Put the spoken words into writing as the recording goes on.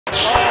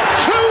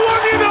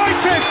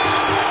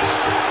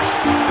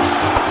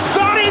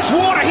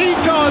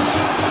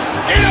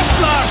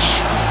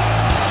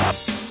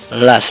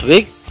Last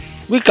week,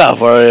 we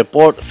covered a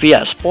report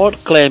via Sport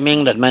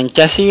claiming that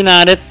Manchester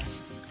United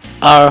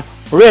are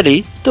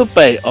ready to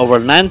pay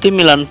over £90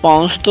 million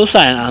to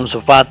sign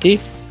Ansu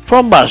Fati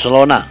from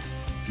Barcelona.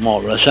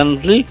 More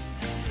recently,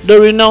 the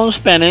renowned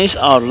Spanish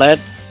outlet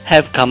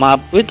have come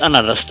up with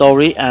another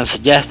story and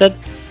suggested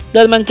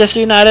that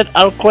Manchester United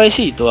are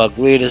crazy to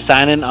agree the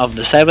signing of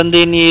the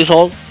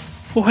 17-year-old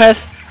who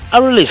has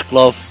a release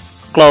clause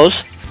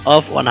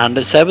of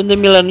 €170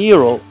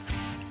 million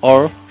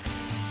or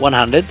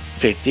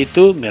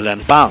 £152 million.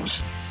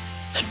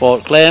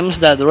 Sport claims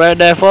that the Red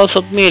Devils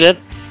submitted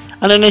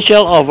an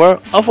initial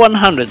offer of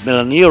 €100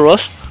 million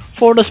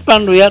for the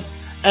Spaniard,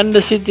 and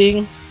the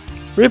City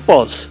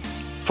reports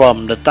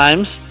from the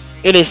Times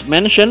it is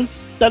mentioned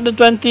that the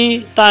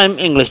 20-time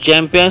English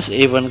champions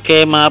even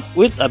came up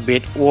with a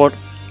bid worth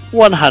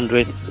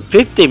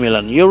 €150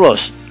 million.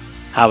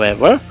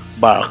 However,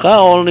 Barca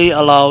only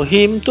allow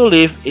him to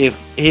leave if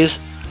his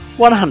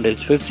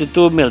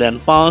 £152 million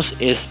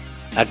is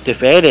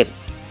activated.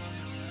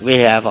 We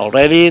have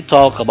already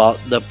talked about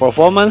the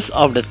performance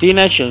of the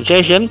teenage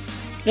sensation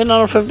in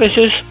our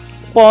previous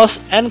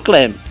post and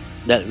claim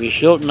that we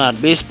should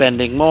not be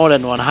spending more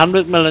than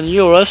 €100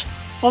 million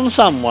on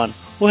someone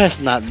who has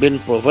not been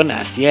proven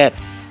as yet.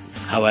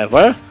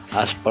 However,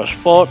 as per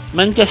Sport,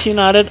 Manchester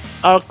United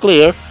are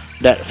clear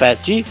that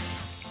Fati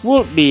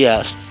would be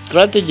a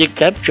strategic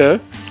capture,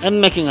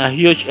 and making a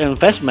huge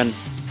investment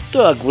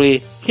to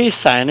agree his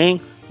signing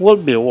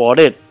would be worth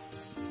it.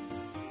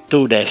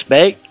 2 days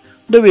back,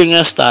 the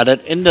winger started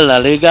in the La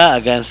Liga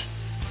against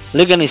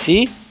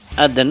Leganés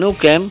at the Nou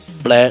Camp,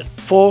 played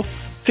for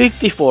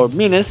 54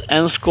 minutes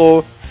and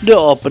scored the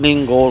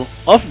opening goal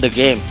of the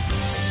game.